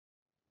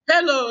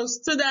Hello,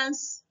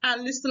 students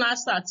and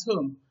listeners at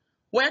home.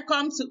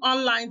 Welcome to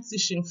online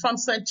teaching from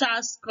St.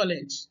 Charles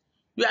College.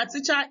 Your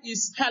teacher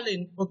is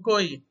Helen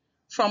Okoye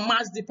from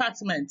Maths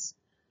Department.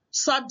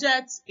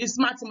 Subject is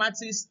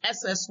Mathematics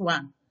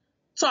SS1.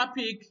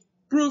 Topic,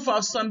 proof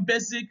of some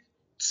basic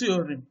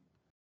theorem.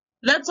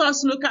 Let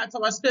us look at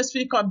our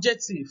specific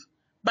objective.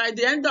 By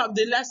the end of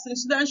the lesson,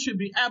 students should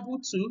be able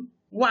to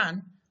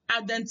 1.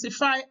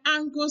 Identify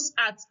angles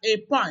at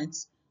a point.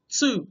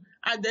 2.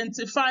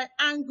 Identify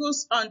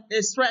angles on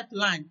a straight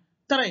line.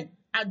 3.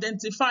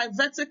 Identify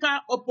vertical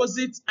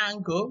opposite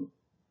angle,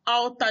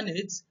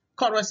 alternate,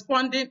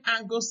 corresponding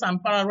angles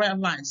and parallel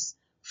lines.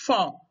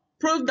 4.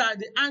 Prove that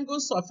the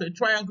angles of a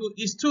triangle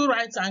is two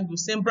right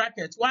angles in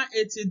bracket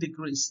 180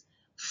 degrees.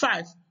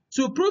 5.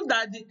 To prove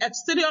that the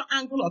exterior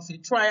angle of a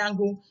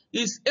triangle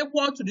is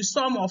equal to the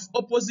sum of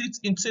opposite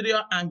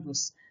interior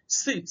angles.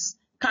 6.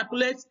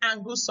 Calculate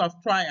angles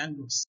of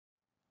triangles.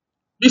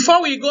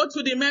 Before we go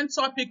to the main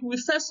topic, we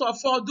first of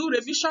all do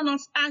revision of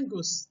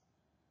angles.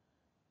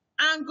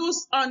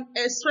 Angles on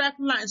a straight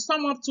line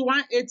sum up to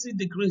 180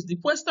 degrees. The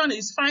question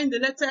is find the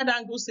lettered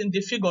angles in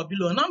the figure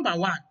below. Number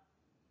 1.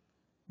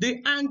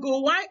 The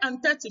angle y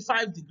and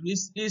 35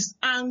 degrees is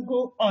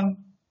angle on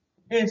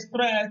a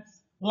straight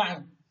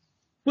line,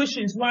 which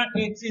is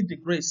 180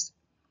 degrees.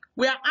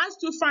 We are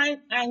asked to find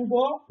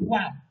angle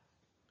y.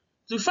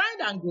 To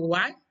find angle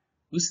y,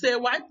 we say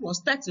y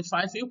plus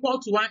 35 equal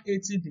to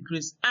 180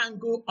 degrees,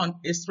 angle on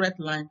a straight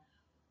line.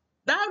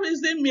 That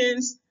reason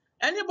means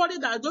anybody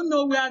that don't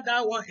know where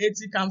that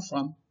 180 comes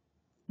from,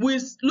 we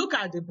look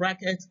at the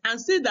bracket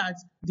and see that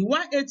the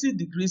 180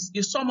 degrees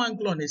is some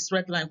angle on a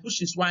straight line,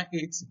 which is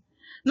 180.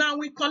 Now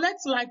we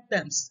collect like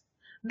terms.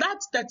 That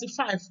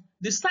 35,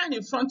 the sign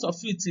in front of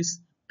it is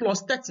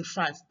plus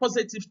 35,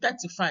 positive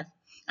 35.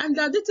 And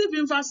the additive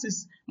inverse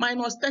is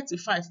minus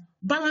 35,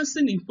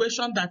 balancing the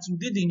equation that you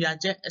did in your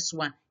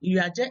JS1, in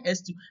your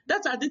JS2.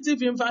 That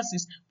additive inverse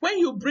is when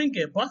you bring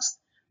a box,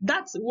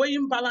 that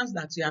weighing balance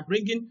that you are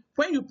bringing,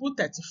 when you put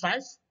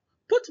 35,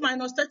 put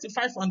minus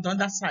 35 on the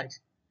other side.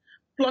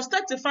 Plus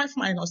 35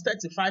 minus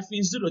 35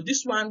 is 0.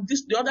 This one,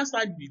 the other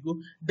side will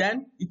go.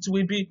 Then it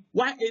will be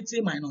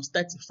 180 minus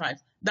 35.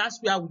 That's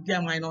where we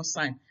get minus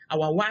sign.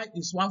 Our y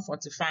is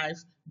 145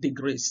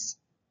 degrees.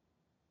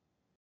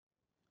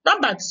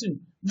 Number 2,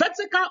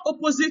 vertical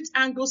opposite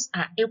angles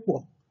are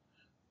equal.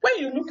 When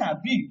you look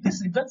at B,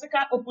 this is vertical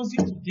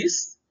opposite to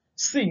this.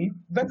 C,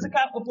 vertical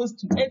opposite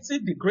to 80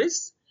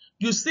 degrees.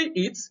 You see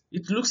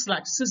it looks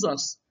like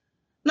scissors.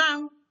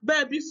 Now,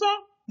 but before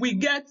we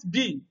get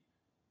B,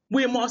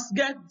 we must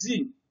get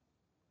D.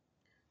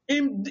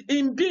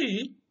 In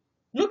B,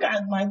 look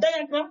at my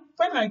diagram.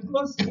 When I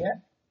close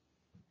here,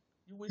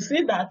 you will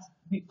see that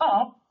the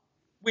up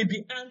will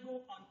be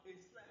angle on a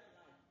straight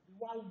line. The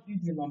one will be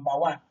the number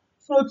 1.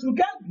 So to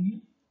get B,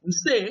 we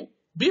say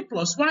B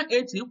plus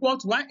 180 equal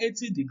to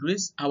 180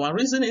 degrees. Our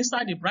reason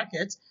inside the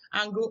bracket,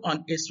 angle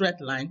on a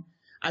straight line.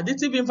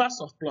 Additive inverse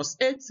of plus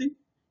 80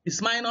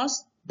 is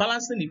minus,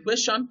 balancing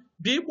equation,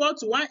 B equal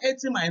to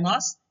 180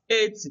 minus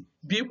 80,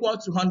 B equal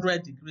to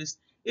 100 degrees.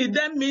 It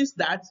then means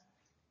that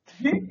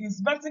B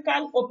is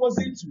vertical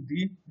opposite to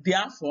D,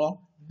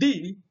 therefore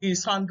D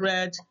is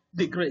 100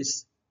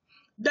 degrees.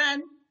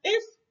 Then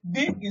if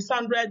D is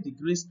 100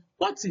 degrees,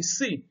 what is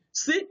C?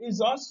 C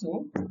is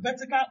also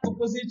vertical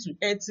opposite to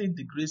 80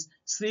 degrees.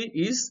 C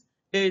is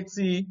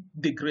 80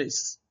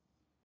 degrees.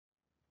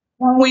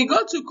 When we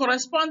go to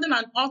corresponding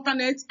and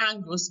alternate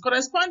angles,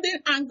 corresponding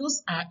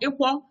angles are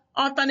equal,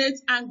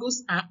 alternate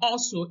angles are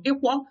also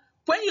equal.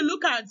 When you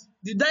look at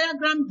the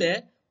diagram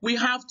there, we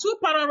have two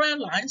parallel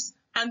lines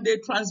and a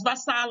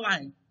transversal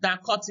line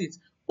that cut it.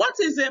 What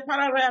is a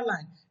parallel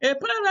line? A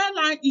parallel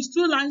line is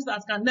two lines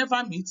that can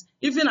never meet,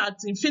 even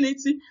at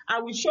infinity. I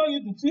will show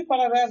you the two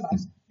parallel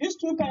lines. These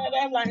two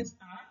parallel lines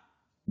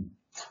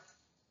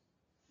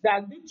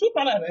are the two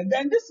parallel.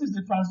 Then this is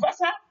the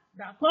transversal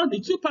that called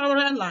the two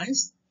parallel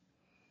lines.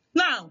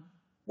 Now,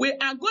 we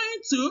are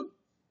going to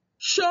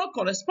show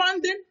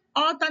corresponding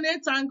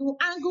alternate angle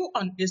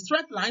on a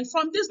straight line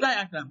from this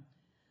diagram.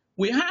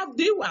 We have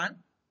D1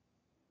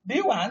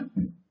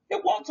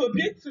 equal to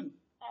B2,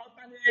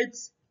 alternate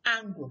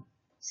angle.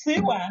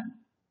 C1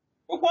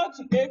 equal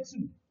to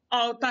A2,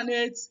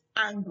 alternate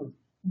angle.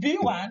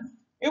 B1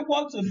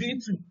 equal to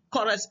B2,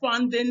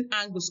 corresponding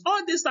angles.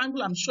 All these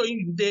angles I'm showing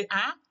you, they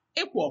are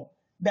equal.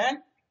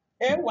 Then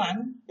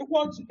A1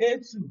 equal to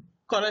A2,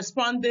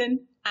 corresponding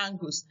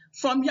angles.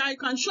 From here, I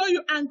can show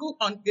you angle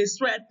on a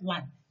straight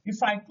line.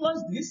 If I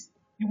close this,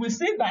 you will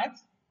see that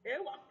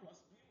A1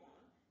 plus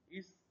B1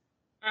 is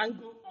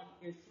angle on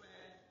a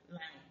straight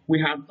line.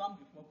 We have done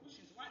before, which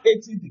is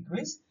 180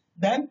 degrees.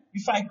 Then,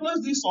 if I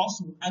close this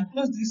also and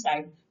close this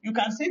side, you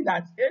can see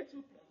that A2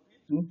 plus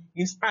B2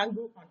 is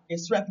angle on a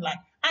straight line.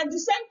 At the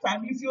same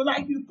time, if you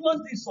like, you close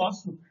this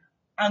also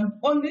and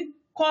only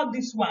call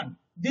this one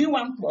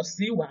D1 plus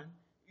C1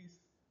 is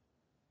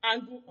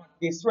angle on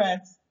a straight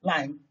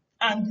line.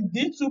 And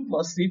D2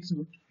 plus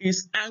C2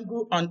 is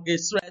angle on a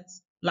straight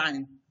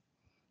line.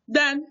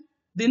 Then,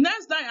 the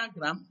next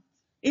diagram,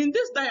 In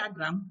this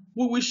diagram,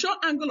 we will show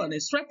angle on a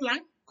straight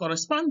line,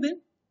 corresponding,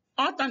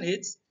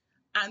 alternate,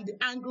 and the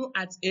angle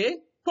at a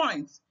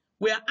point.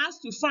 We are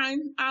asked to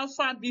find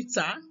alpha,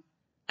 beta,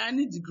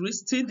 any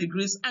degrees, t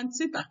degrees, and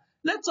theta.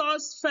 Let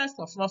us first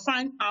of all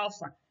find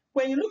alpha.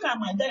 When you look at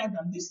my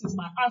diagram, this is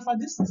my alpha,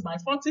 this is my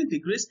 40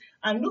 degrees,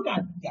 and look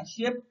at their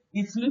shape,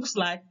 it looks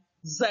like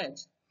Z.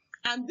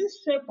 And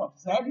this shape of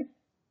Z,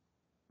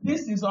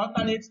 this is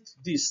alternate to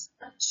this.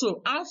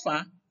 So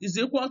alpha is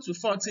equal to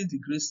 40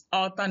 degrees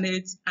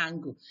alternate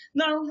angle.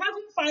 Now,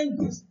 having found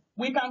this,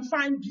 we can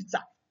find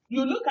beta.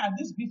 You look at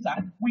this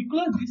beta, we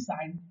close this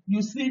side,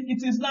 you see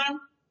it is now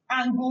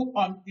angle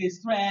on a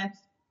straight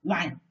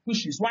line,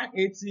 which is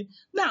 180.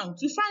 Now,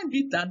 to find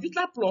beta,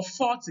 beta plus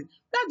 40,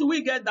 where do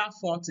we get that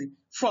 40?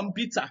 From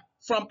beta.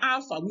 From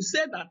alpha, we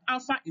said that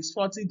alpha is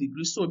 40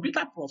 degrees, so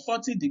beta plus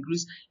 40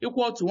 degrees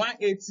equal to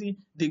 180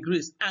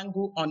 degrees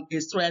angle on a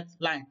straight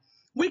line.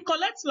 We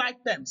collect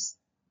like terms.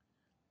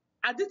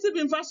 Additive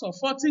inverse of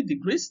 40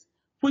 degrees,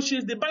 which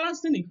is the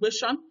balancing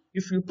equation.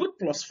 If you put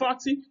plus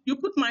 40, you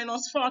put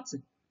minus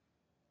 40.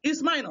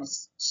 Is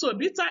minus. So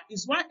beta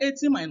is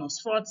 180 minus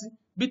 40.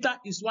 Beta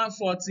is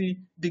 140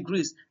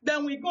 degrees.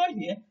 Then we go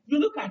here. You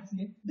look at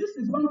it. This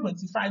is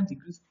 125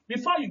 degrees.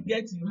 Before you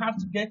get it, you have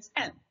to get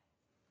n.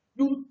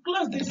 You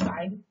close this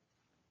side.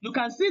 You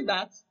can see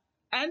that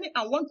n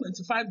and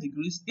 125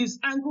 degrees is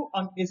angle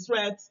on a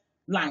straight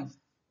line,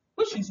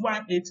 which is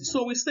 180.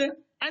 So we say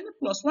n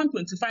plus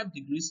 125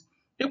 degrees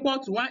equal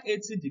to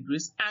 180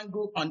 degrees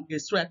angle on a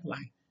straight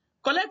line.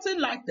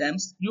 Collecting like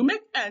terms, you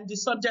make n the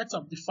subject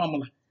of the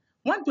formula.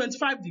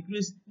 125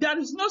 degrees, there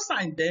is no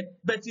sign there,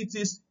 but it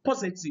is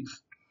positive.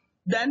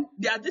 Then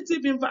the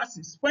additive inverse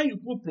is when you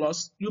put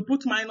plus, you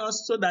put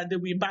minus so that they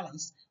will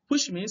balance,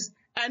 which means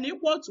n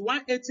equal to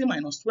 180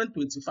 minus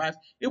 125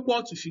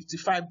 equal to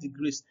 55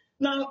 degrees.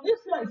 Now, if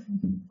here is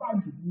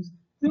 55 degrees,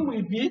 it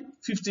will be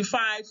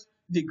 55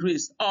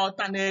 degrees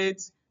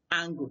alternate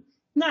angle.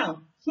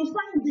 Now, to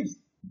find this,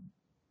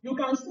 you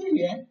can see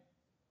here,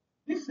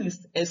 this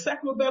is a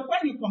circle, but when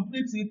you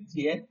complete it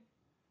here,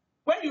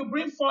 when you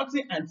bring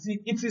 40 and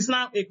t, it is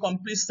now a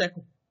complete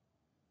circle.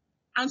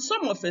 And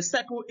sum of a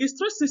circle is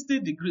 360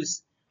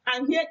 degrees.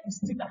 And here is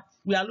theta.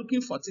 We are looking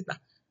for theta.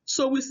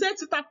 So we say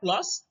theta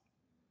plus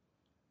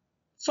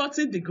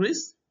 40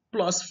 degrees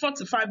plus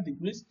 45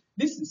 degrees.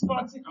 This is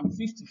 40 and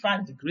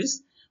 55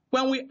 degrees.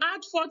 When we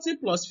add 40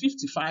 plus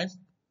 55,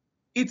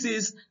 it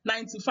is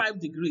 95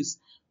 degrees.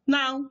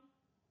 Now,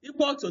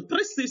 equal to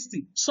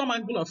 360. Sum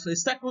angle of a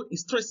circle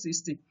is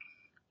 360.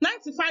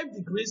 95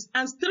 degrees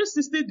and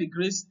 360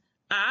 degrees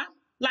are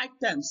like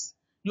terms.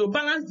 You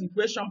balance the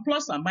equation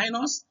plus and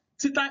minus.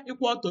 Theta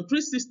equal to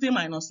 360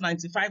 minus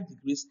 95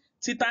 degrees.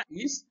 Theta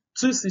is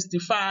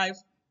 265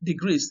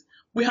 degrees.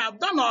 We have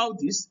done all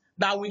this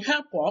that will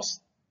help us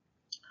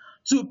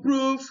to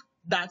prove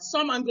that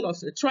sum angle of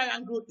a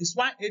triangle is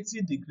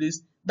 180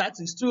 degrees.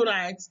 That is two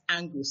right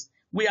angles.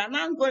 We are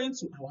now going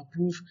to our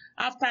proof.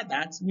 After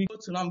that, we go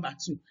to number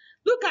 2.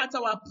 Look at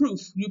our proof.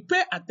 You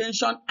pay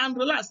attention and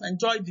relax.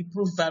 Enjoy the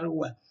proof very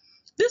well.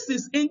 This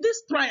is in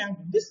this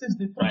triangle. This is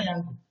the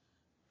triangle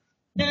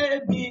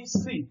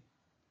ABC.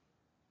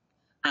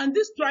 And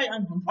this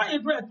triangle, when you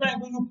draw a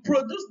triangle, you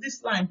produce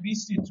this line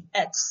BC to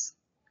X.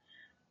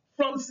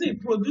 From C,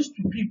 produce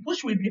to P,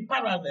 which will be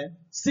parallel.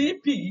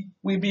 CP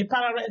will be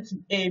parallel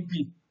to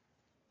AB.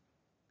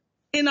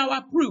 In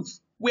our proof,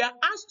 we are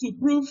asked to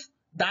prove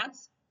that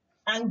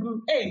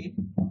angle A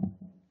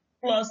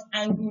plus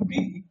angle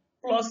B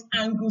plus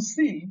angle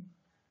C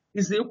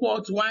is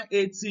equal to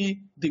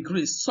 180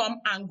 degrees, some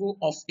angle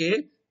of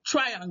a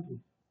triangle.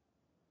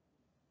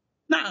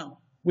 Now,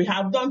 we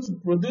have done to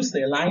produce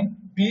a line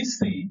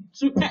BC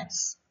to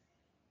X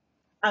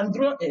and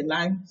draw a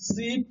line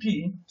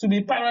CP to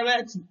be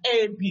parallel to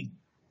AB.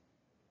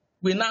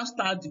 We now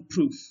start the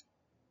proof.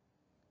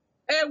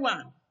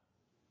 A1,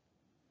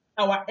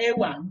 our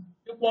A1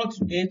 equal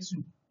to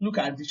A2. Look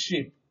at the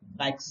shape,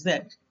 like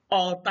Z,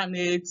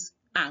 alternate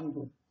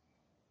angle.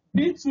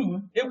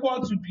 B2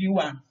 equal to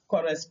B1,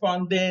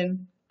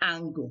 corresponding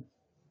angle.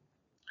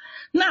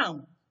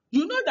 Now,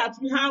 you know that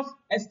we have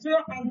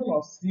exterior angle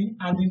of C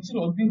and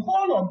interior. The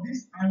whole of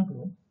this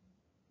angle,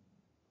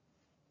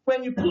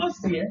 when you close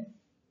here,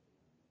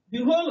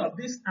 the whole of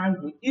this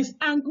angle is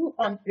angle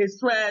on a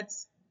straight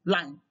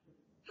line,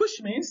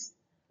 which means,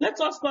 let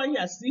us call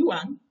here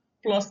C1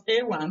 plus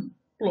A1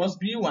 plus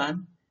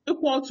B1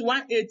 equal to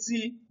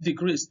 180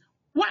 degrees.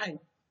 Why?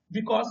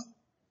 Because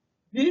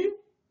DCX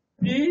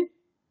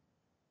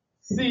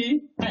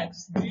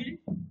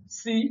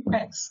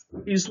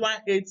is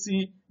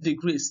 180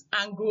 degrees,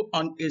 angle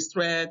on a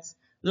straight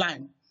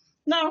line.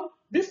 Now,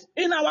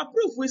 in our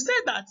proof, we say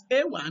that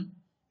A1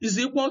 is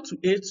equal to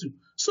A2.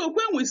 So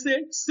when we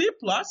say C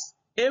plus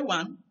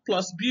A1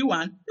 plus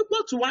B1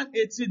 equal to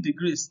 180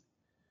 degrees,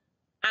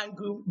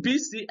 angle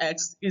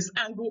BCX is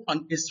angle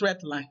on a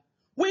straight line.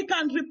 We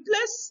can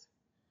replace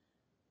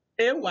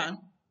A1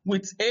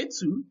 with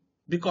A2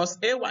 because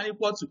A1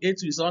 equal to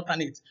A2 is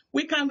alternate.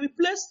 We can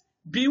replace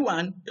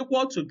B1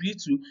 equal to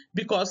B2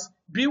 because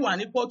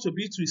B1 equal to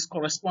B2 is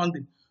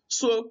corresponding.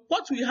 So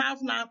what we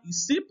have now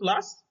is C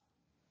plus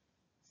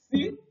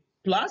A2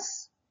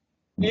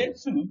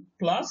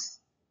 plus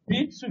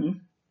B2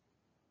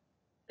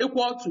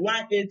 equal to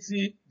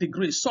 180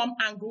 degrees, some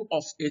angle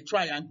of a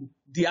triangle.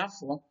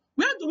 Therefore,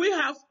 where do we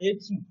have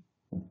A2?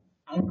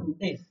 Angle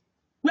A.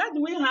 Where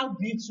do we have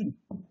B2?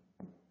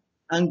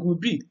 Angle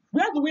B.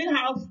 Where do we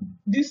have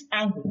this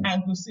angle?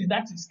 Angle C.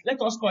 That is,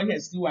 let us call here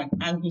C1,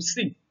 angle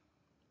C.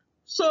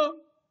 So,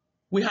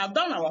 we have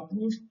done our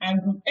proof.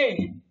 Angle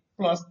A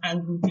plus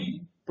angle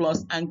B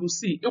plus angle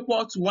C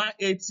equal to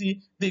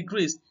 180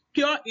 degrees.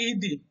 Pure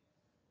ED.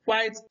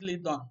 Quite clearly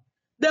done.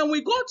 Then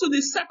we go to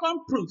the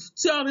second proof,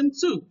 theorem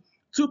 2,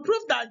 to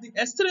prove that the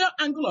exterior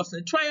angle of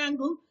a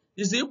triangle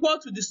is equal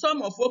to the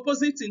sum of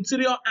opposite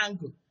interior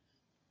angle.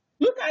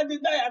 Look at the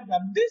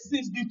diagram. This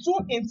is the two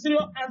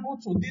interior angle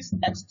to this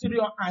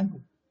exterior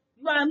angle.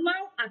 You are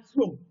now at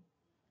home.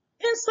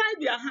 Inside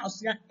your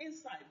house, you are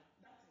inside.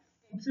 That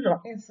is interior,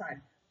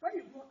 inside. When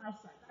you go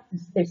outside, that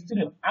is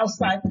exterior,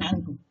 outside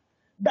angle.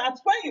 That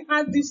when you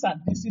add this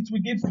and this, it will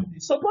give you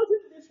this. Supposing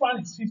this one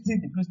is 50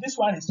 degrees, this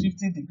one is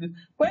 50 degrees.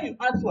 When you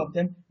add two of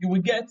them, you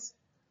will get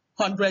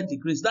 100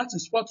 degrees. That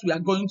is what we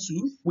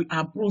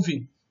are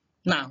proving.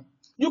 Now,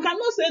 you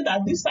cannot say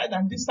that this side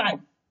and this side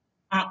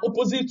are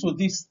opposite to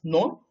this.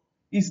 No,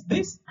 it's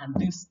this and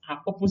this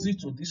are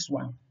opposite to this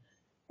one.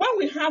 When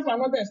we have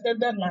another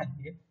extended line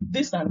here,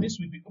 this and this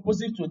will be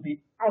opposite to the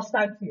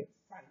outside here,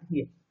 side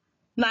here.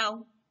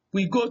 Now,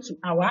 we go to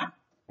our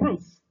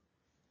proof.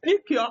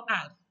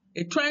 PQR.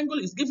 A triangle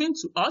is given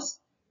to us.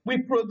 We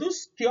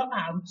produce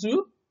QR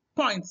to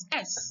points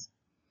S.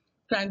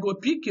 Triangle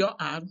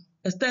PQR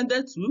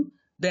extended to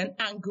then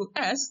angle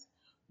S.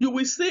 You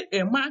will see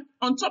a mark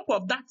on top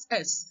of that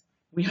S.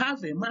 We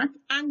have a mark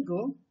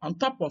angle on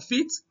top of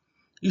it.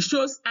 It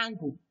shows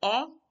angle.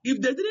 Or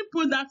if they didn't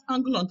put that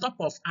angle on top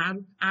of R,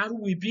 R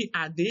will be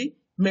at the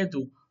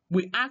middle.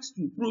 We ask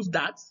to prove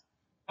that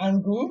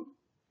angle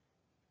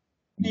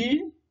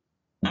PRS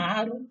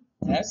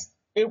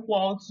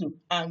equal to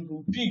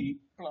angle P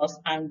plus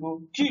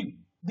angle Q.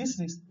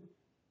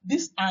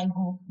 This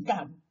angle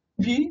gap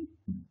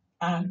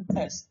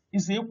PRS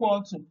is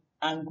equal to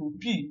angle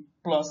P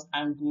plus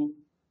angle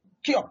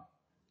Q.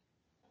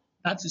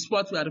 That is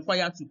what we are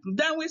required to prove.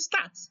 Then we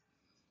start.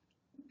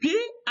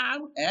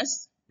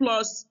 PRS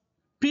plus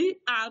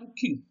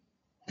PRQ.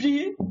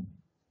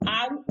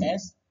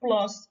 PRS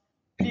plus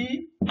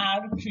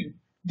PRQ.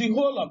 The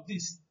whole of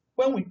this,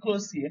 when we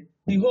close here,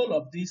 the whole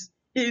of this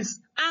is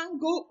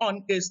angle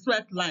on a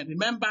straight line.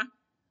 Remember,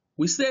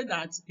 we say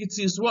that it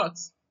is what?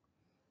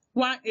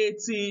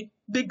 180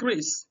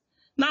 degrees.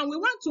 Now, we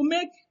want to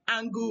make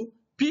angle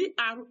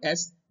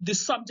PRS the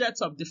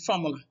subject of the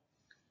formula.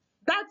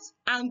 That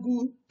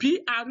angle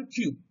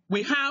PRQ,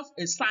 we have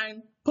a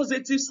sign,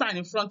 positive sign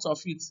in front of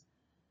it.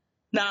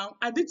 Now,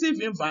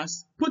 additive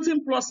inverse,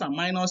 putting plus and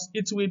minus,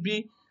 it will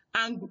be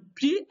angle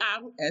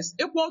PRS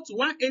equal to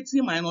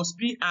 180 minus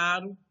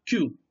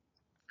PRQ.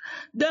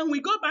 Then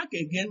we go back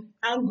again,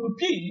 angle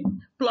P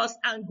plus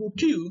angle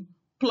Q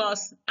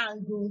plus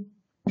angle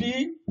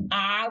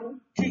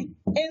PRQ.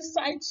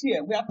 Inside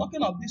here, we are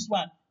talking of this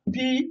one,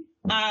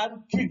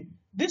 PRQ.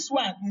 This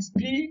one is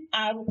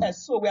PRS.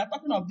 So we are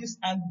talking of this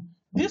angle.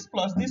 This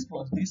plus this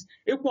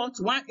equal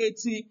to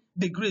 180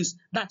 degrees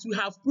that we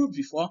have proved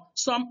before,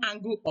 some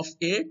angle of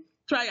a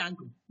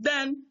triangle.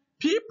 Then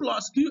P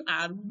plus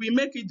QR, we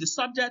make it the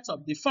subject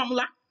of the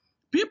formula.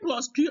 P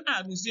plus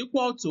QR is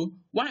equal to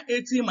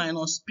 180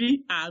 minus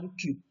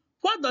PRQ.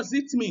 What does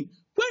it mean?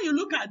 When you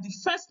look at the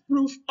first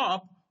proof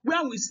up,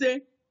 where we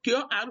say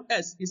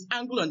QRS is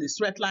angle on the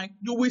straight line,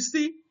 you will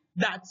see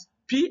that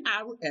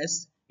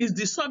PRS is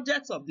the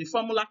subject of the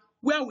formula,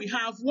 where we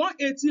have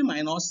 180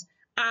 minus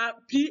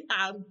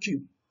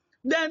PRQ.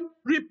 Then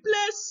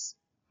replace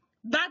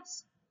that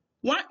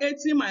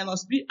 180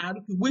 minus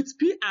PRQ with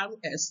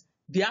PRS.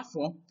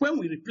 Therefore, when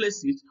we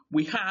replace it,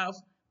 we have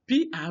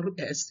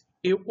PRS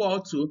equal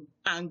to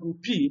angle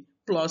P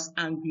plus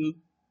angle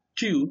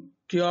Q,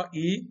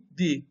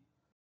 QED.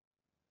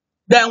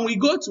 Then we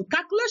go to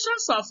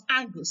calculations of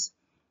angles.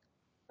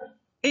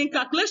 In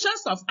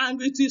calculations of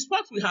angle, it is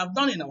what we have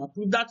done in our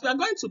proof that we are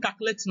going to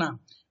calculate now.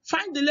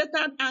 Find the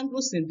lettered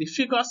angles in the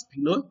figures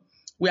below.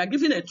 We are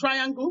given a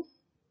triangle.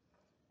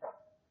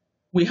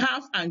 We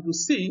have angle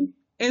C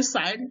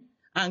inside,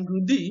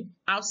 angle D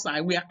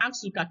outside. We are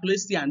asked to calculate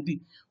C and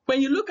D.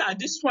 When you look at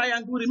this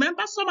triangle,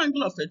 remember some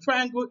angle of a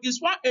triangle is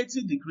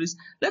 180 degrees.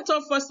 Let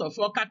us first of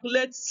all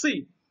calculate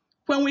C.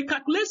 When we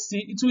calculate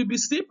C, it will be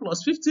C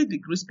plus 50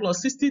 degrees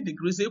plus 60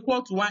 degrees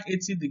equal to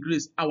 180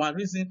 degrees. Our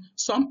reason,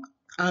 some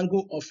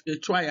angle of a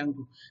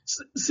triangle.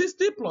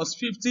 60 plus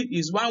 50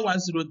 is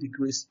 110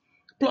 degrees.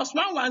 Plus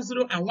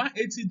 110 and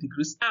 180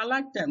 degrees are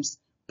like terms.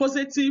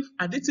 Positive,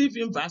 additive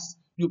inverse,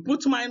 you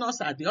put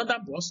minus at the other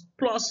box,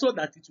 plus so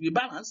that it will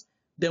balance.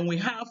 Then we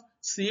have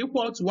C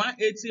equal to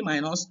 180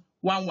 minus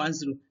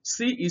 110.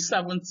 C is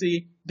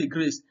 70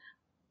 degrees.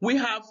 We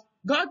have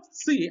got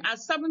C at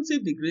 70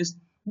 degrees.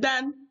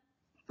 Then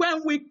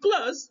when we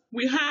close,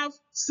 we have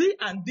C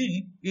and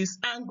D is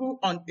angle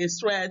on a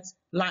straight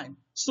line.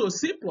 So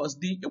C plus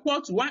D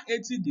equal to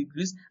 180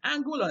 degrees,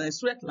 angle on a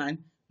straight line.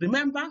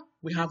 Remember,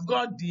 we have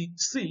got the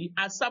C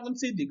at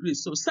 70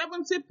 degrees. So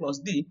 70 plus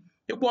D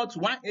equal to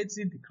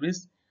 180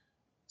 degrees.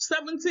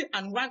 70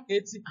 and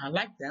 180 are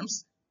like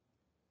terms.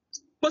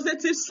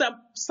 Positive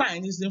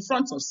sign is in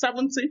front of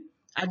 70.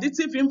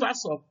 Additive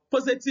inverse of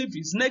positive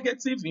is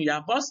negative in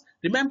your box.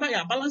 Remember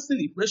your balancing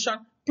equation,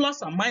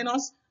 plus and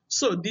minus.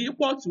 So D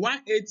equal to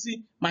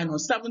 180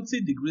 minus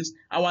 70 degrees.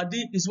 Our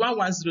D is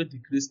 110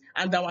 degrees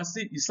and our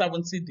C is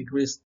 70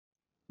 degrees.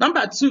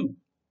 Number 2,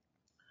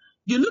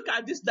 you look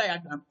at this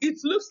diagram. It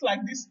looks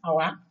like this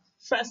our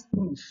first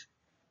proof.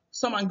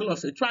 Some angle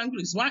of a triangle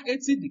is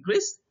 180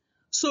 degrees.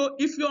 So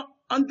if you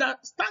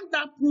understood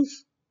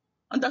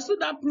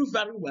that proof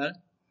very well,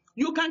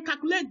 you can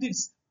calculate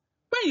this.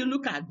 When you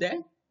look at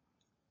them,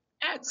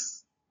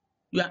 x,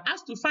 you are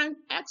asked to find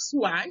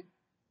xy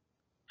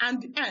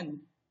and the n.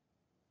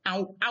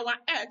 And our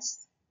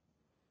x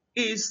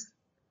is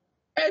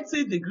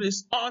 80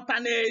 degrees,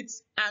 alternate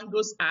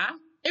angles are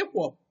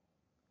equal.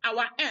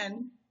 Our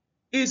n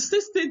is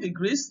 60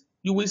 degrees.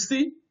 You will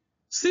see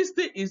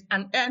 60 is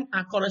an n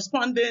are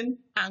corresponding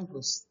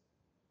angles.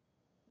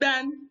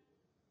 Then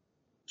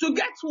to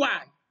get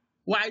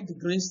y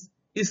degrees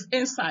is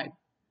inside.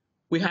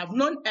 We have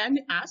known n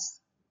as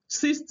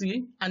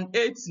 60 and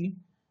 80.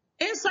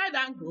 Inside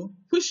angle,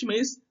 which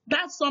means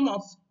that sum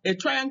of a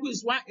triangle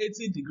is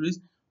 180 degrees.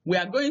 We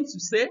are going to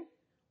say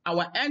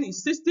our n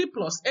is 60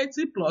 plus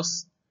 80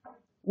 plus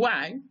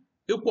y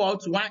equal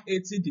to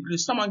 180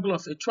 degrees, sum angle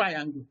of a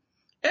triangle.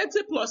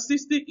 80 plus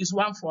 60 is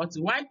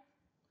 140. Y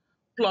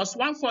plus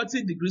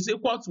 140 degrees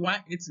equal to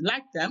 180.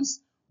 Like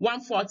terms,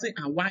 140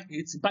 and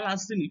 180,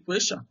 balancing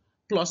equation.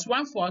 Plus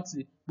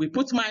 140, we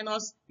put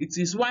minus, it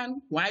is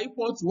 1, y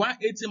equal to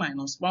 180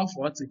 minus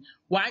 140.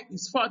 Y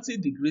is 40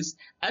 degrees,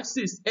 x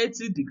is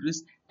 80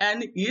 degrees,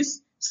 n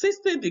is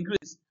 60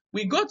 degrees.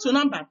 We go to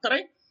number 3.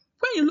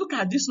 When you look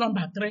at this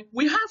number 3,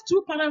 we have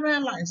two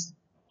parallel lines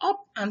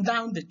up and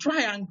down the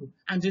triangle,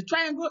 and the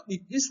triangle is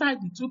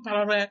inside the two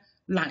parallel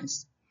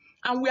lines.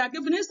 And we are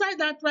given inside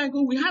that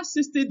triangle, we have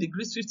 60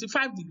 degrees,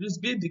 55 degrees,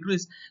 B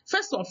degrees.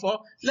 First of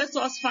all, let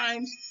us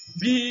find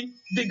B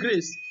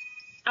degrees.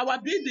 Our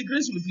B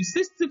degrees will be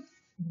 60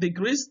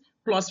 degrees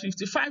plus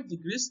 55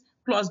 degrees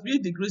plus B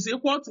degrees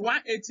equal to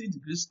 180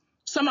 degrees,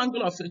 sum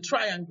angle of a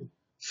triangle.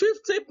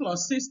 50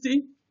 plus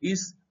 60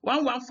 is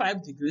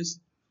 115 degrees.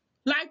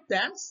 Like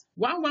terms,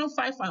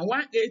 115 and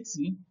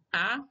 180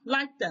 are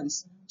like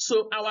terms.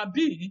 So our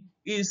B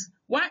is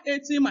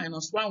 180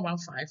 minus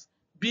 115.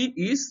 B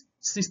is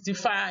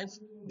 65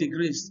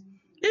 degrees.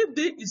 If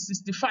D is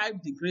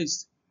 65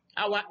 degrees,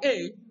 our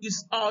A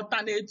is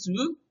alternate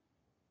to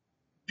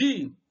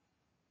B.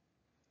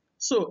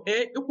 So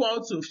A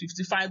equal to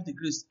 55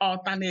 degrees,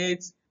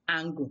 alternate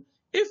angle.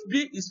 If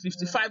B is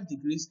 55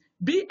 degrees,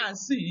 B and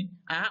C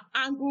are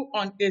angle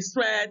on a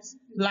straight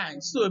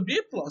line. So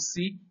B plus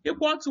C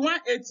equal to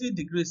 180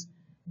 degrees.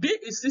 B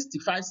is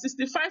 65,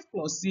 65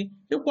 plus C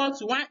equal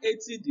to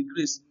 180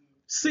 degrees.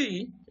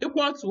 C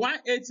equal to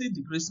 180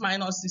 degrees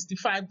minus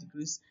 65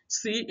 degrees.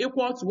 C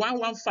equal to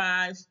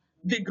 115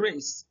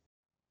 degrees.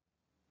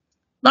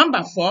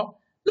 Number 4,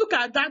 look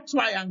at that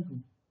triangle.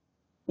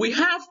 We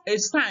have a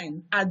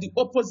sign at the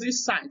opposite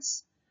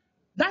sides.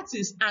 That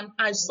is an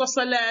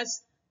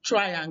isosceles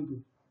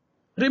triangle.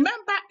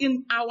 Remember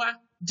in our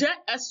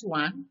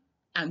JS1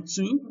 and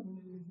 2,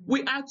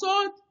 we are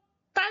told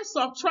types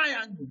of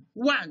triangle.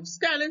 1,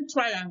 scaling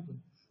triangle.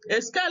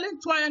 A scaling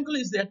triangle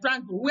is a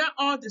triangle where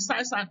all the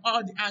sides and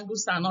all the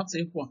angles are not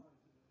equal.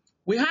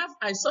 We have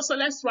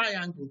isosceles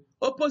triangle.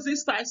 Opposite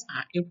sides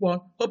are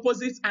equal.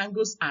 Opposite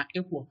angles are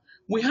equal.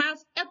 We have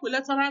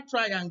equilateral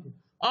triangle.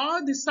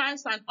 All the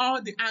sides and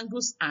all the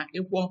angles are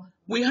equal.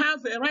 We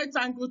have a right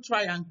angle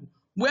triangle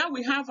where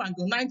we have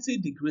angle 90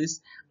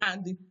 degrees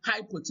and the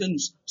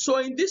hypotenuse. So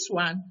in this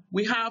one,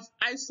 we have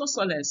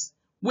isosceles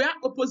where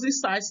opposite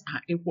sides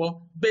are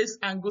equal, base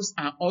angles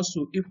are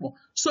also equal.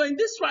 So in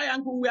this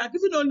triangle, we are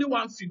given only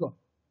one figure.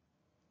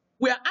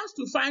 We are asked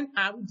to find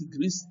R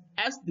degrees,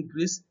 S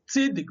degrees,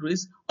 T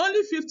degrees.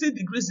 Only 50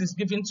 degrees is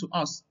given to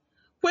us.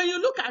 When you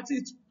look at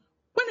it,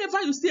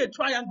 whenever you see a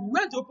triangle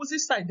where the opposite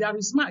side, there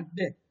is mark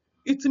there,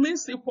 it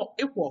means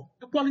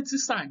equality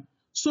sign.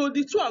 So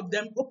the two of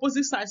them,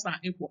 opposite sides are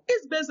equal.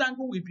 Its base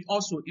angle will be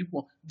also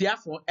equal.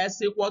 Therefore,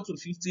 S equal to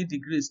 50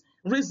 degrees.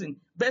 Reason,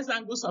 base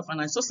angles of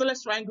an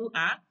isosceles triangle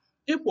are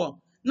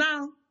equal.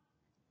 Now,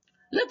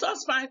 let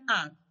us find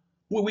R.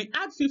 We will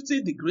add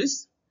 50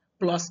 degrees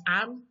plus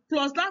R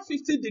plus that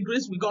 50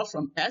 degrees we got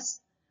from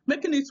S,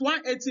 making it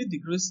 180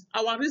 degrees.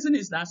 Our reason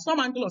is that some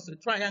angle of a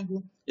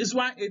triangle is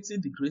 180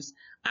 degrees.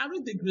 R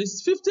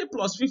degrees, 50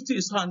 plus 50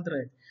 is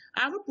 100.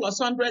 R plus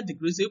 100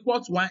 degrees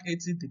equal to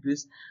 180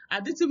 degrees.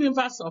 Additive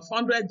inverse of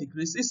 100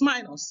 degrees is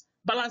minus.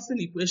 Balancing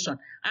equation.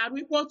 R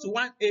equal to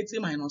 180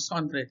 minus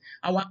 100.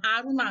 Our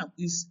R now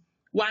is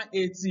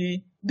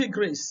 180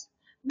 degrees.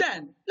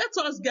 Then,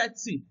 let us get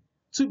T.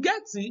 To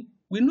get T,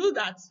 we know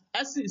that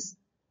S is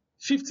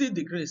 50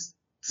 degrees.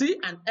 T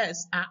and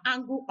S are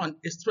angle on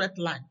a straight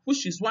line,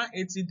 which is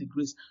 180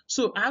 degrees.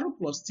 So R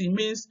plus T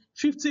means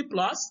 50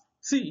 plus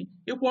T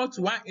equal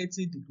to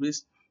 180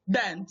 degrees.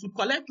 Then to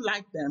collect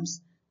like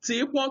terms, T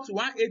equal to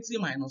 180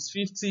 minus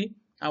 50,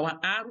 our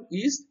R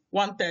is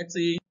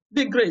 130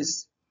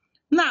 degrees.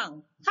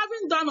 Now,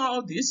 having done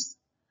all this,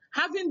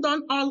 having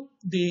done all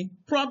the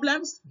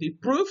problems, the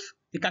proof,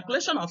 the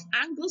calculation of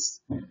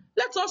angles,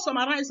 let us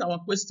summarize our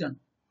question.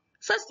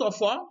 First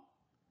of all,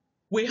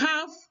 we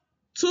have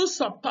two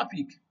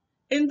subtopics.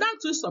 In that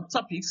two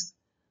subtopics,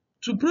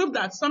 to prove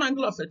that some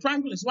angle of a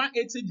triangle is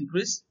 180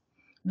 degrees,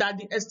 that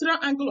the exterior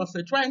angle of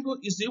a triangle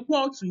is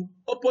equal to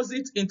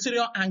opposite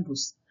interior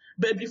angles.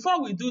 But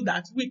before we do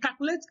that, we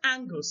calculate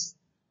angles.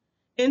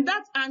 In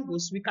that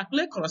angles, we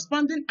calculate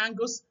corresponding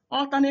angles,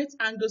 alternate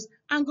angles,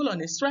 angle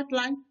on a straight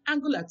line,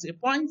 angle at a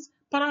point,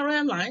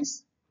 parallel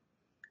lines.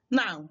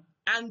 Now,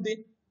 and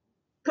the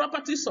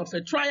properties of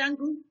a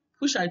triangle,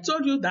 which I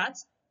told you that,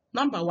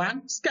 number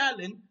one,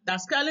 scaling, the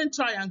scaling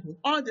triangle,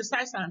 all the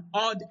sides and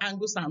all the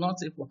angles are not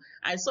equal.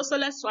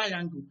 Isosceles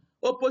triangle,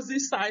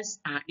 opposite sides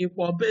are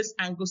equal, base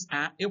angles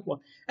are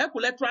equal.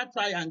 Equilateral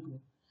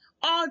triangle,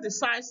 all the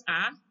sides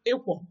are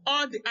equal,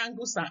 all the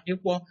angles are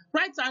equal.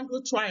 Right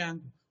angle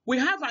triangle, we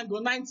have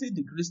angle 90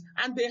 degrees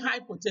and the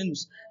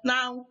hypotenuse.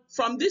 Now,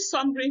 from this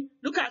summary,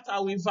 look at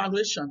our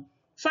evaluation.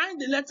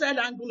 Find the lettered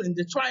angle in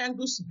the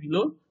triangles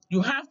below.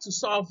 You have to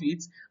solve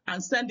it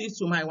and send it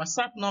to my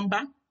WhatsApp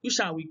number, which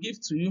I will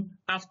give to you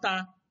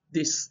after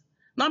this.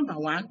 Number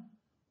one,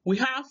 we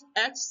have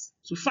X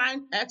to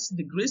find X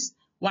degrees,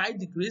 Y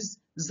degrees,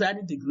 Z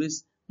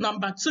degrees.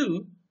 Number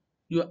two,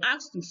 you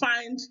ask to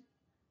find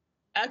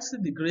X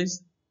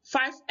degrees,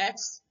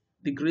 5X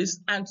degrees,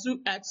 and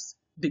 2X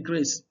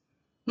degrees.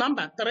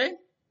 Number three,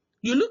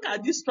 you look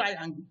at this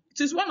triangle.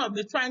 It is one of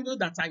the triangles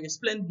that I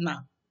explained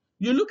now.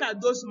 You look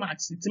at those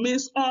marks. It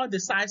means all the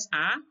sides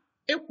are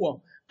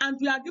equal. And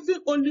we are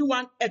given only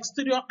one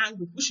exterior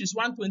angle, which is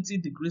 120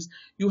 degrees.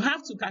 You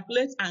have to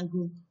calculate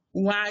angle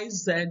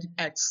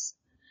YZX.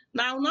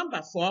 Now,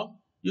 number four,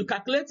 you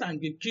calculate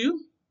angle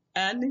Q,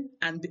 N,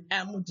 and the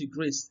M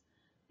degrees.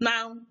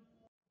 Now,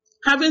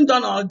 having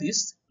done all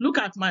this, look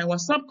at my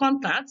WhatsApp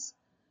contacts.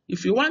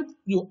 If you want,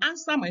 you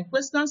answer my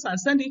questions and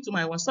send it to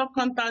my WhatsApp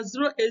contact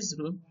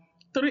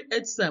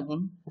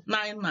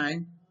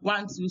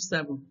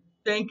 080-387-99127.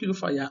 Thank you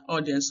for your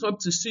audience. Hope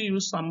to see you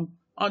some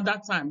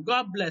other time.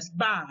 God bless.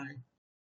 Bye.